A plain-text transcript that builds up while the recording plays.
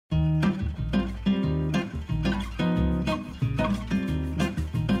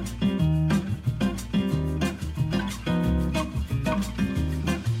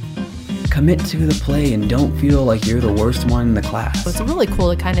commit to the play and don't feel like you're the worst one in the class. It's really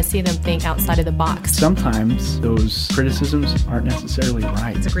cool to kind of see them think outside of the box. Sometimes those criticisms aren't necessarily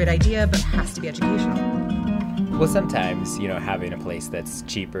right. It's a great idea, but it has to be educational. Well, sometimes, having a place that's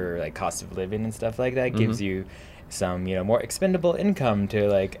cheaper, like cost of living and stuff like that, gives you some, more expendable income to,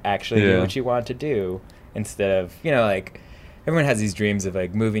 like, actually do what you want to do instead of, everyone has these dreams of,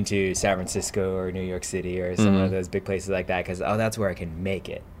 like, moving to San Francisco or New York City or some of those big places like that because, that's where I can make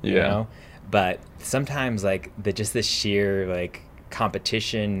it, you know? But sometimes, like, the sheer, like,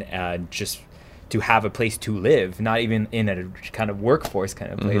 competition just to have a place to live, not even in a kind of workforce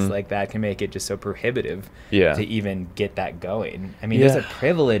kind of place like that, can make it just so prohibitive to even get that going. I mean, there's a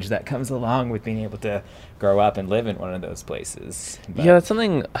privilege that comes along with being able to grow up and live in one of those places. But that's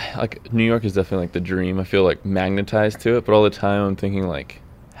something, like, New York is definitely, like, the dream. I feel, like, magnetized to it, but all the time I'm thinking, like,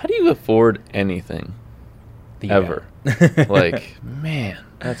 how do you afford anything? Ever? Like, man,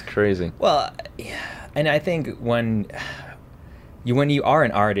 that's crazy. Well, and I think when you are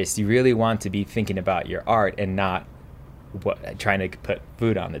an artist, you really want to be thinking about your art and not trying to put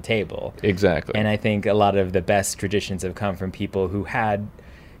food on the table. Exactly. And I think a lot of the best traditions have come from people who had,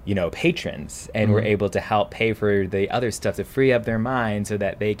 patrons and were able to help pay for the other stuff to free up their mind so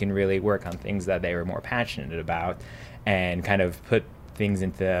that they can really work on things that they were more passionate about and kind of put things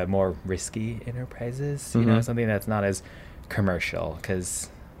into more risky enterprises, something that's not as commercial, because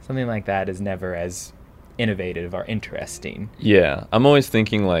something like that is never as innovative or interesting. I'm always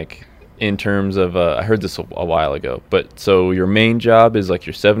thinking, like, in terms of I heard this a while ago, but so your main job is like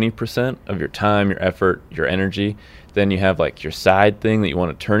your 70% of your time, your effort, your energy. Then you have, like, your side thing that you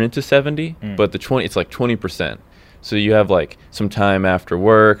want to turn into 70, but it's like 20%. So you have, like, some time after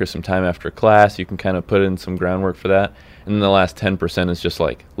work or some time after class, you can kind of put in some groundwork for that, and then the last 10% is just,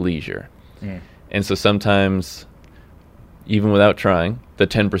 like, leisure. And so sometimes, even without trying, the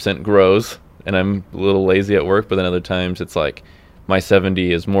 10% grows and I'm a little lazy at work, but then other times it's like my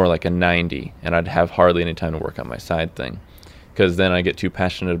 70 is more like a 90 and I'd have hardly any time to work on my side thing, because then I get too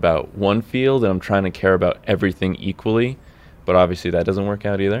passionate about one field and I'm trying to care about everything equally, but obviously that doesn't work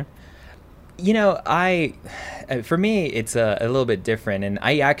out either. For me, it's a little bit different, and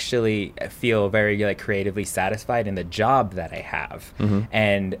I actually feel very, like, creatively satisfied in the job that I have.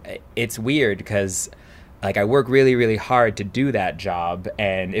 And it's weird because, like, I work really, really hard to do that job,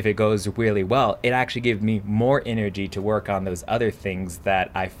 and if it goes really well, it actually gives me more energy to work on those other things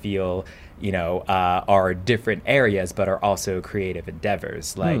that I feel, are different areas but are also creative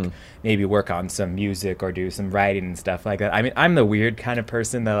endeavors, like maybe work on some music or do some writing and stuff like that. I mean, I'm the weird kind of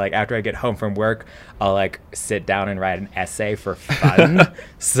person that, like, after I get home from work, I'll, like, sit down and write an essay for fun.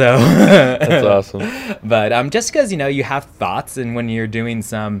 So that's awesome. But just because, you have thoughts, and when you're doing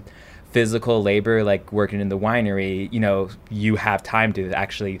some physical labor, like working in the winery, you have time to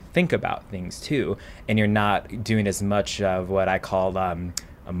actually think about things too, and you're not doing as much of what I call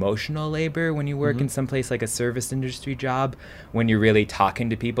emotional labor when you work in some place like a service industry job, when you're really talking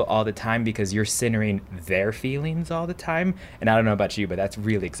to people all the time because you're centering their feelings all the time. And I don't know about you, but that's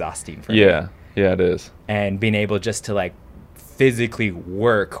really exhausting for me. Yeah, it is. And being able just to, like, physically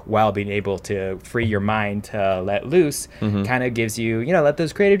work while being able to free your mind to let loose kind of gives you, let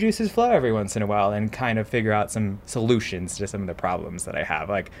those creative juices flow every once in a while and kind of figure out some solutions to some of the problems that I have.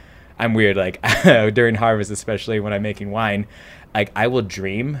 Like, I'm weird, like, during harvest, especially when I'm making wine, like, I will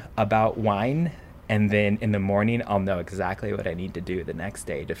dream about wine, and then in the morning I'll know exactly what I need to do the next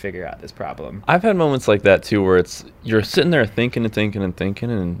day to figure out this problem. I've had moments like that too, where you're sitting there thinking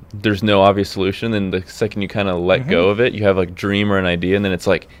and there's no obvious solution, and the second you kind of let go of it, you have, like, dream or an idea, and then it's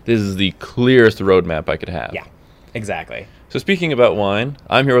like, this is the clearest roadmap I could have. Yeah, exactly. So speaking about wine,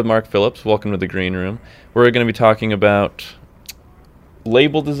 I'm here with Mark Phillips. Welcome to the Green Room. We're going to be talking about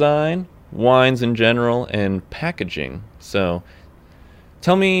label design, wines in general, and packaging. So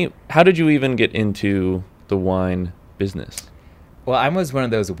tell me, how did you even get into the wine business? Well, I was one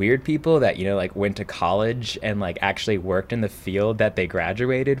of those weird people that, like, went to college and, like, actually worked in the field that they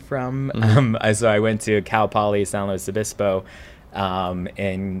graduated from. So I went to Cal Poly San Luis Obispo,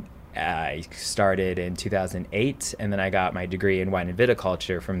 and I started in 2008, and then I got my degree in wine and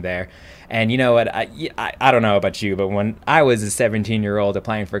viticulture from there. And you know what? I don't know about you, but when I was a 17-year-old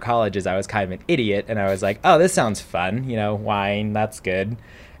applying for colleges, I was kind of an idiot, and I was like, oh, this sounds fun. Wine, that's good.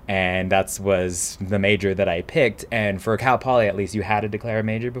 And that was the major that I picked. And for Cal Poly, at least, you had to declare a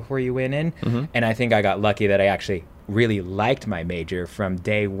major before you went in. And I think I got lucky that I actually really liked my major from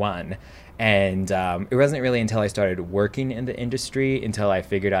day one. And it wasn't really until I started working in the industry until I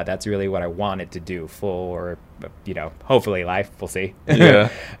figured out that's really what I wanted to do for hopefully life, we'll see. Yeah.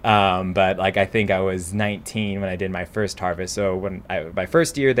 But like, I think I was 19 when I did my first harvest. So my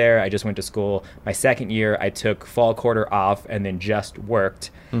first year there, I just went to school. My second year, I took fall quarter off and then just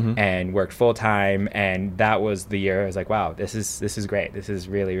worked and worked full time. And that was the year I was like, wow, this is great. This is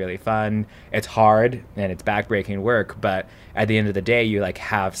really, really fun. It's hard and it's backbreaking work, but at the end of the day, you like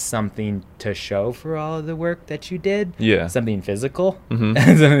have something to show for all of the work that you did. Yeah. Something physical, something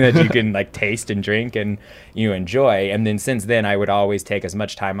that you can like taste and drink and you enjoy. And then since then, I would always take as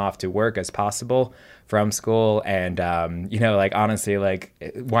much time off to work as possible from school. And, like honestly, like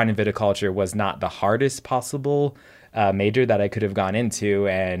wine and viticulture was not the hardest possible major that I could have gone into.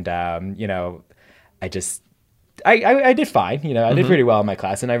 And, I did fine, I did pretty well in my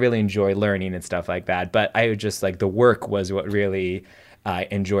class and I really enjoy learning and stuff like that. But I would just like the work was what really I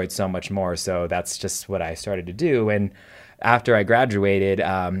enjoyed so much more. So that's just what I started to do. And after I graduated,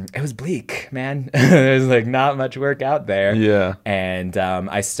 it was bleak, man. There's like not much work out there. Yeah. And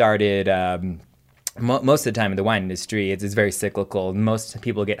I started, most of the time in the wine industry, it's very cyclical. Most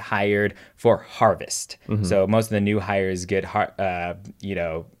people get hired for harvest. So most of the new hires get,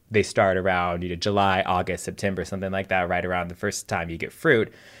 they start around July, August, September, something like that, right around the first time you get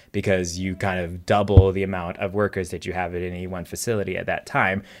fruit, because you kind of double the amount of workers that you have at any one facility at that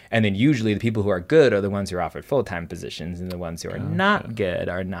time. And then usually the people who are good are the ones who are offered full-time positions, and the ones who are not good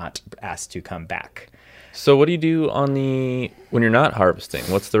are not asked to come back. So what do you do when you're not harvesting?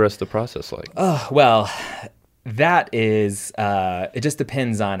 What's the rest of the process like? Well, that is, it just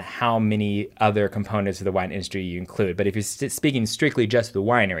depends on how many other components of the wine industry you include. But if you're speaking strictly just the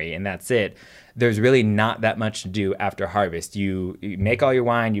winery and that's it, there's really not that much to do after harvest. You make all your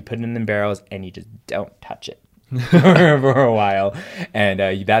wine, you put it in the barrels, and you just don't touch it for a while.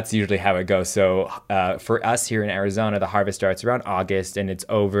 And that's usually how it goes. So for us here in Arizona, the harvest starts around August and it's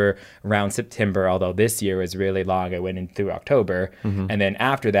over around September, although this year was really long. I went in through October. And then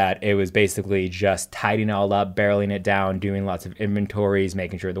after that, it was basically just tidying it all up, barreling it down, doing lots of inventories,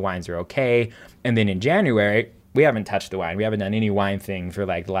 making sure the wines are okay. And then in January, we haven't touched the wine. We haven't done any wine thing for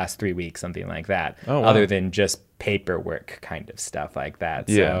like the last 3 weeks, something like that, other than just paperwork kind of stuff like that.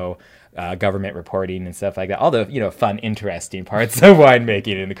 Yeah. So government reporting and stuff like that, all the fun, interesting parts of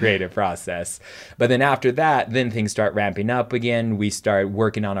winemaking and the creative process. But then after that, then things start ramping up again. We start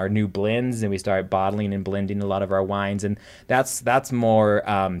working on our new blends and we start bottling and blending a lot of our wines, and that's more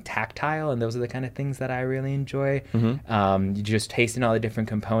tactile, and those are the kind of things that I really enjoy. You just tasting all the different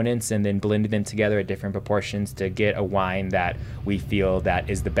components and then blending them together at different proportions to get a wine that we feel that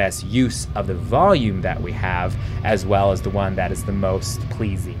is the best use of the volume that we have, as well as the one that is the most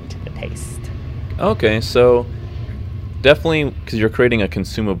pleasing to the taste. Okay, so definitely, because you're creating a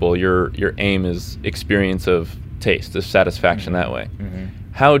consumable, your aim is experience of taste, the satisfaction that way.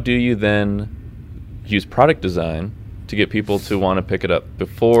 How do you then use product design to get people to want to pick it up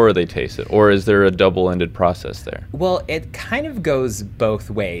before they taste it? Or is there a double-ended process there? Well, it kind of goes both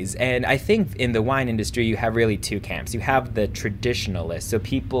ways. And I think in the wine industry, you have really two camps. You have the traditionalists, so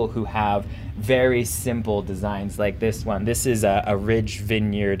people who have very simple designs like this one. This is a Ridge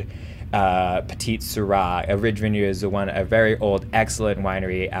Vineyard Petite Syrah. A Ridge Vineyard is a very old, excellent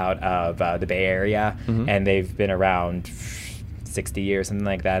winery out of the Bay Area, and they've been around 60 years, something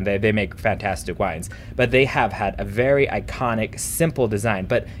like that. And they make fantastic wines. But they have had a very iconic, simple design.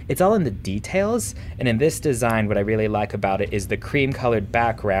 But it's all in the details. And in this design, what I really like about it is the cream-colored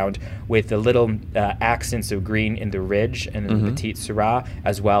background with the little accents of green in the ridge and in the Petite Syrah,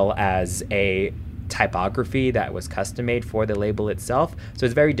 as well as a typography that was custom made for the label itself. So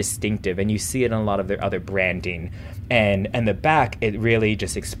it's very distinctive, and you see it in a lot of their other branding. And the back, it really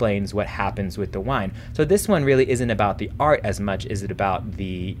just explains what happens with the wine. So this one really isn't about the art as much as it about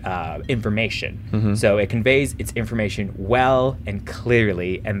the information. So it conveys its information well and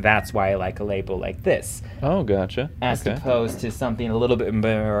clearly, and that's why I like a label like this. Oh, gotcha. As opposed to something a little bit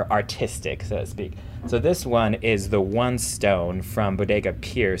more artistic, so to speak. So this one is the One Stone from Bodega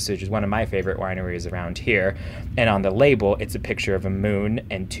Pierce, which is one of my favorite wineries around here. And on the label, it's a picture of a moon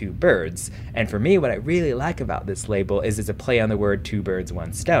and two birds. And for me, what I really like about this label is it's a play on the word two birds,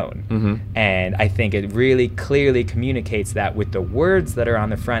 one stone. And I think it really clearly communicates that with the words that are on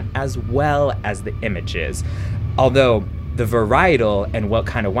the front as well as the images. Although the varietal and what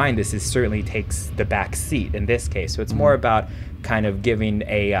kind of wine this is certainly takes the back seat in this case. So it's more about kind of giving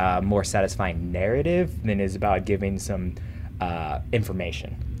a more satisfying narrative than is about giving some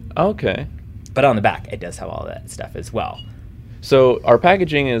information. Okay. But on the back, it does have all that stuff as well. So our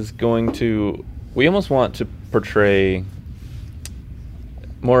packaging is going to, we almost want to portray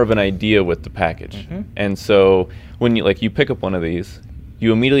more of an idea with the package. And so when you pick up one of these,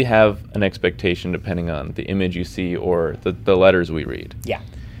 you immediately have an expectation depending on the image you see or the letters we read. Yeah.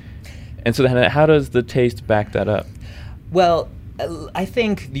 And so then how does the taste back that up? Well, I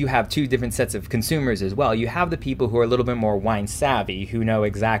think you have two different sets of consumers as well. You have the people who are a little bit more wine savvy, who know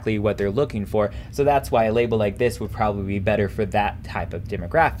exactly what they're looking for. So that's why a label like this would probably be better for that type of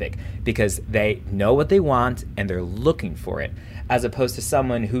demographic, because they know what they want and they're looking for it, as opposed to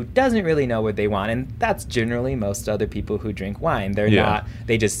someone who doesn't really know what they want. And that's generally most other people who drink wine. They're not,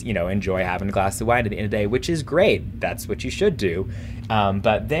 they just, enjoy having a glass of wine at the end of the day, which is great. That's what you should do.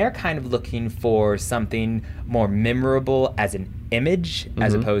 But they're kind of looking for something more memorable as an image,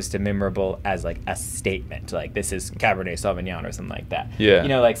 as opposed to memorable as like a statement, like this is Cabernet Sauvignon or something like that. Yeah.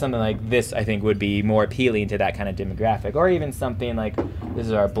 Like something like this I think would be more appealing to that kind of demographic. Or even something like, this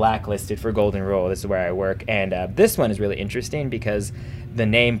is our blacklisted for Golden Rule, this is where I work, and this one is really interesting because the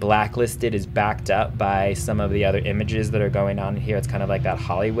name blacklisted is backed up by some of the other images that are going on here. It's kind of like that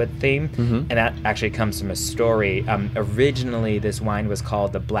Hollywood theme, and that actually comes from a story. Originally this wine was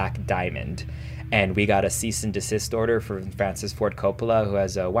called the Black Diamond, and we got a cease and desist order from Francis Ford Coppola, who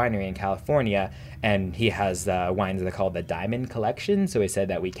has a winery in California, and he has wines that are called the Diamond Collection. So he said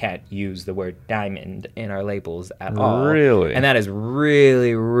that we can't use the word diamond in our labels at all. Really? And that is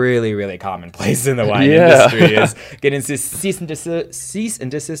really, really, really commonplace in the wine industry, is getting cease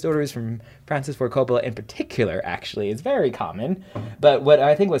and desist orders from Francis Ford Coppola in particular, actually. It's very common. But what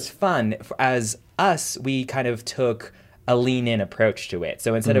I think was fun, as us, we kind of took a lean-in approach to it.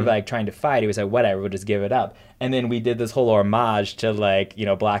 So instead of like trying to fight, it was like, whatever, we'll just give it up. And then we did this whole homage to like,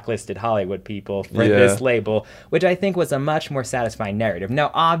 blacklisted Hollywood people for this label, which I think was a much more satisfying narrative.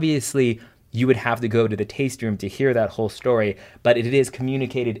 Now, obviously, you would have to go to the tasting room to hear that whole story, but it is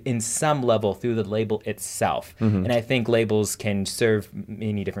communicated in some level through the label itself. And I think labels can serve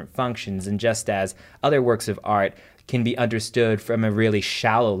many different functions, and just as other works of art can be understood from a really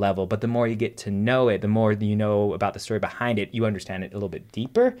shallow level, but the more you get to know it, the more you know about the story behind it, you understand it a little bit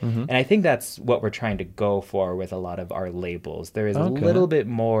deeper. And I think that's what we're trying to go for with a lot of our labels. There is a little bit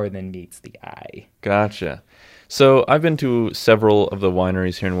more than meets the eye. Gotcha. So I've been to several of the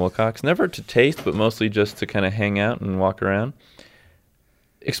wineries here in Wilcox, never to taste, but mostly just to kind of hang out and walk around.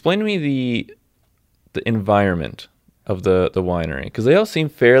 Explain to me the environment of the winery, because they all seem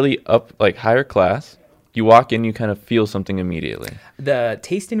fairly higher class. You walk in, you kind of feel something immediately. The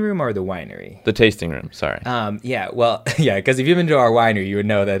tasting room or the winery? The tasting room, sorry. Because if you've been to our winery, you would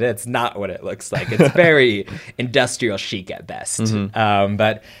know that it's not what it looks like. It's very industrial chic at best.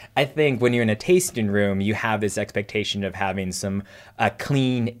 But I think when you're in a tasting room, you have this expectation of having a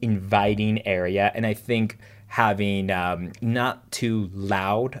clean, inviting area. And I think having not too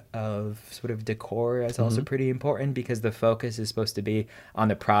loud of sort of decor is also pretty important, because the focus is supposed to be on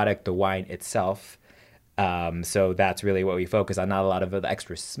the product, the wine itself. So that's really what we focus on. Not a lot of the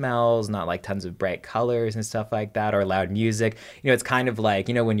extra smells, not like tons of bright colors and stuff like that, or loud music. It's kind of like,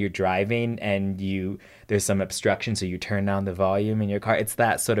 when you're driving and there's some obstruction, so you turn down the volume in your car. It's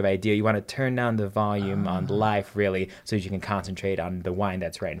that sort of idea. You want to turn down the volume on life, really, so that you can concentrate on the wine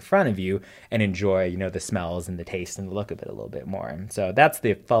that's right in front of you and enjoy, the smells and the taste and the look of it a little bit more. So that's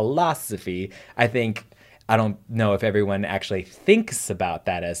the philosophy. I don't know if everyone actually thinks about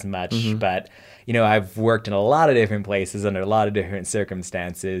that as much, but I've worked in a lot of different places under a lot of different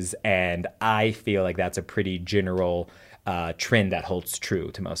circumstances, and I feel like that's a pretty general trend that holds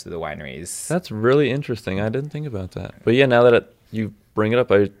true to most of the wineries. That's really interesting. I didn't think about that. But yeah, now that you bring it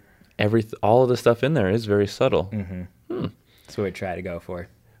up, all of the stuff in there is very subtle. That's what we try to go for.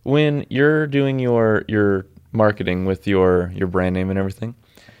 When you're doing your marketing with your brand name and everything,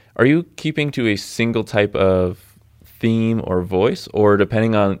 are you keeping to a single type of theme or voice, or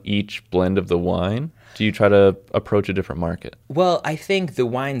depending on each blend of the wine, do you try to approach a different market? Well, I think the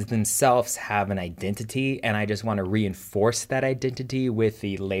wines themselves have an identity, and I just want to reinforce that identity with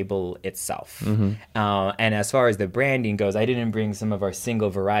the label itself. And as far as the branding goes, I didn't bring some of our single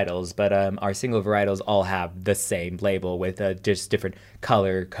varietals, but our single varietals all have the same label with just different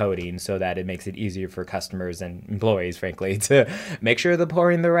color coding, so that it makes it easier for customers and employees, frankly, to make sure they're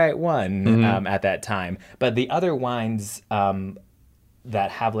pouring the right one at that time. But the other wines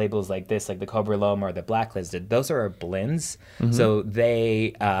that have labels like this, like the Cobra Loma or the Blacklisted, those are our blends. So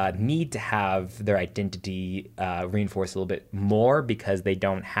they need to have their identity reinforced a little bit more, because they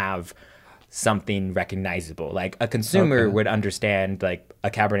don't have something recognizable. Like a consumer Okay. would understand like a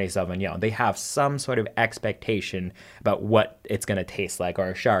Cabernet Sauvignon. They have some sort of expectation about what it's going to taste like, or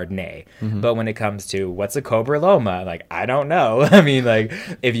a Chardonnay. But when it comes to what's a Cobra Loma, like I don't know. I mean, like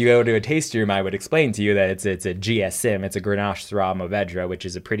if you go to a tasting room, I would explain to you that it's a GSM, it's a Grenache Syrah Mourvedre, which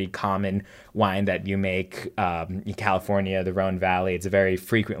is a pretty common wine that you make in California, the Rhone Valley. It's very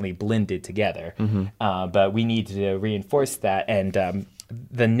frequently blended together. But we need to reinforce that. And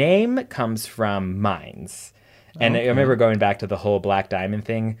the name comes from mines. And I remember going back to the whole Black Diamond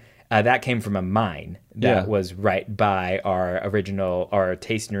thing. That came from a mine that Yeah. was right by our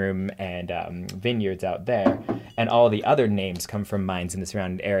tasting room and vineyards out there. And all the other names come from mines in the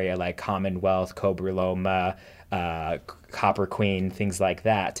surrounding area, like Commonwealth, Cobra Loma, Copper Queen, things like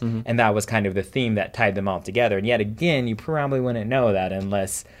that. And that was kind of the theme that tied them all together. And yet again, you probably wouldn't know that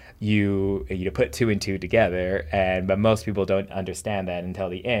unless you put two and two together. But most people don't understand that until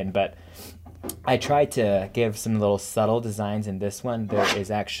the end. But I tried to give some little subtle designs in this one. There is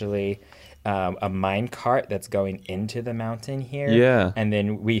actually a mine cart that's going into the mountain here. Yeah. And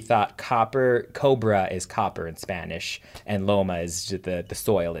then we thought Cobra is copper in Spanish, and Loma is just the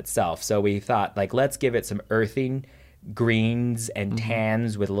soil itself. So we thought, like, let's give it some earthing greens and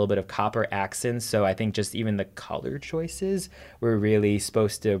tans with a little bit of copper accents. So I think just even the color choices were really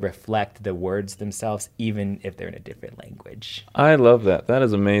supposed to reflect the words themselves, even if they're in a different language. I love that. That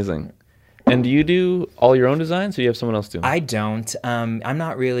is amazing. And do you do all your own designs, or you have someone else doing it? I don't. I'm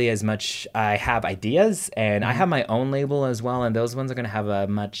not really as much. I have ideas, and I have my own label as well, and those ones are going to have a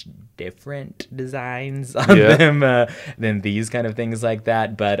much different designs on Yeah. them than these kind of things like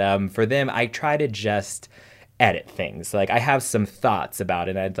that. But for them, I try to just edit things. Like I have some thoughts about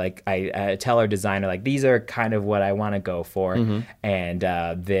it. I tell our designer, like, these are kind of what I want to go for, and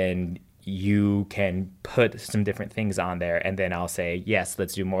then you can put some different things on there, and then I'll say, yes,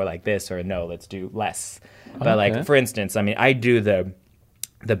 let's do more like this, or no, let's do less. But Okay. like, for instance, I mean, I do the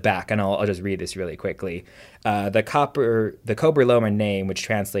back, and I'll just read this really quickly. The Cobra Loma name, which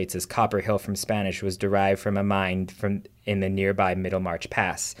translates as Copper Hill from Spanish, was derived from a mine in the nearby Middlemarch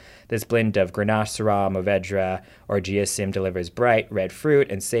Pass. This blend of Grenache Syrah, Mourvedre, or GSM delivers bright red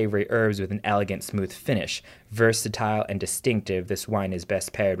fruit and savory herbs with an elegant, smooth finish. Versatile and distinctive, this wine is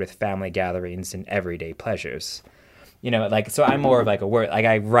best paired with family gatherings and everyday pleasures. You know, like, so I'm more of like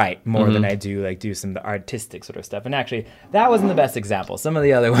I write more than I do some artistic sort of stuff. And actually, that wasn't the best example. Some of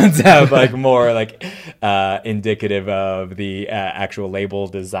the other ones have like more like indicative of the actual label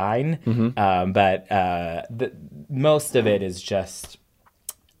design. But most of it is just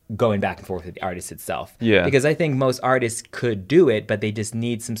going back and forth with the artist itself. Yeah. Because I think most artists could do it, but they just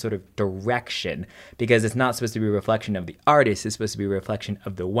need some sort of direction, because it's not supposed to be a reflection of the artist. It's supposed to be a reflection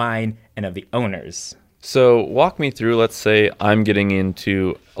of the wine and of the owners. So walk me through, let's say I'm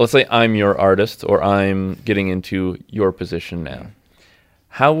your artist, or I'm getting into your position now.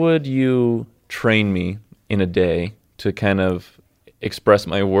 How would you train me in a day to kind of express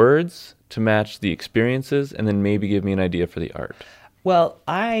my words to match the experiences, and then maybe give me an idea for the art? Well,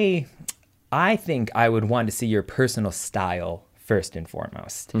 I think I would want to see your personal style first and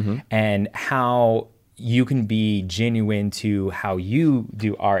foremost, and how you can be genuine to how you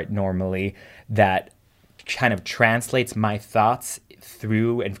do art normally, that kind of translates my thoughts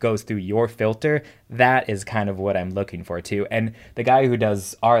through and goes through your filter. That is kind of what I'm looking for too. And the guy who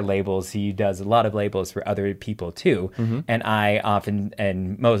does our labels, he does a lot of labels for other people too. And I often,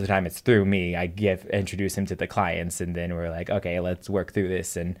 and most of the time it's through me, I introduce him to the clients, and then we're like, okay, let's work through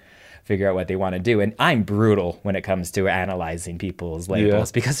this and figure out what they want to do. And I'm brutal when it comes to analyzing people's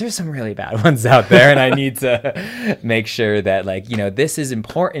labels, because there's some really bad ones out there, and I need to make sure that, like, you know, this is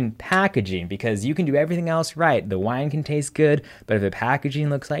important packaging, because you can do everything else right. The wine can taste good, but if the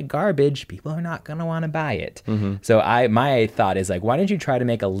packaging looks like garbage, people are not going to want to buy it. So my thought is, like, why don't you try to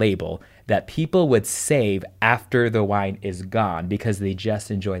make a label that people would save after the wine is gone, because they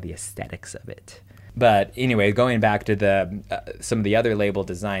just enjoy the aesthetics of it. But anyway, going back to some of the other label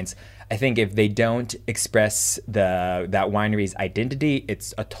designs, I think if they don't express that winery's identity,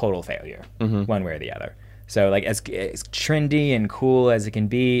 it's a total failure, one way or the other. So, like, as trendy and cool as it can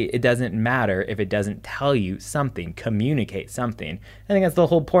be, it doesn't matter if it doesn't tell you something, communicate something. I think that's the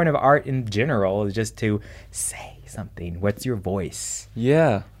whole point of art in general, is just to say something. What's your voice?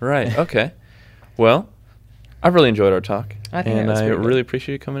 Yeah, right. Okay. Well, I've really enjoyed our talk. I think it and was I pretty good. really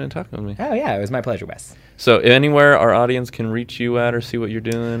appreciate you coming and talking with me. Oh, yeah, it was my pleasure, Wes. So anywhere our audience can reach you at or see what you're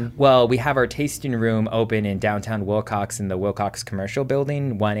doing? Well, we have our tasting room open in downtown Wilcox in the Wilcox Commercial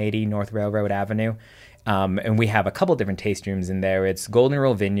Building, 180 North Railroad Avenue. And we have a couple different taste rooms in there. It's Golden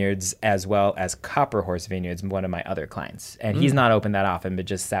Rule Vineyards as well as Copper Horse Vineyards, one of my other clients. And he's not open that often, but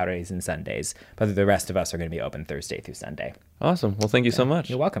just Saturdays and Sundays. But the rest of us are going to be open Thursday through Sunday. Awesome. Well, thank you so much.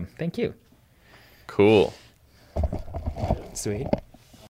 You're welcome. Thank you. Cool. Sweet.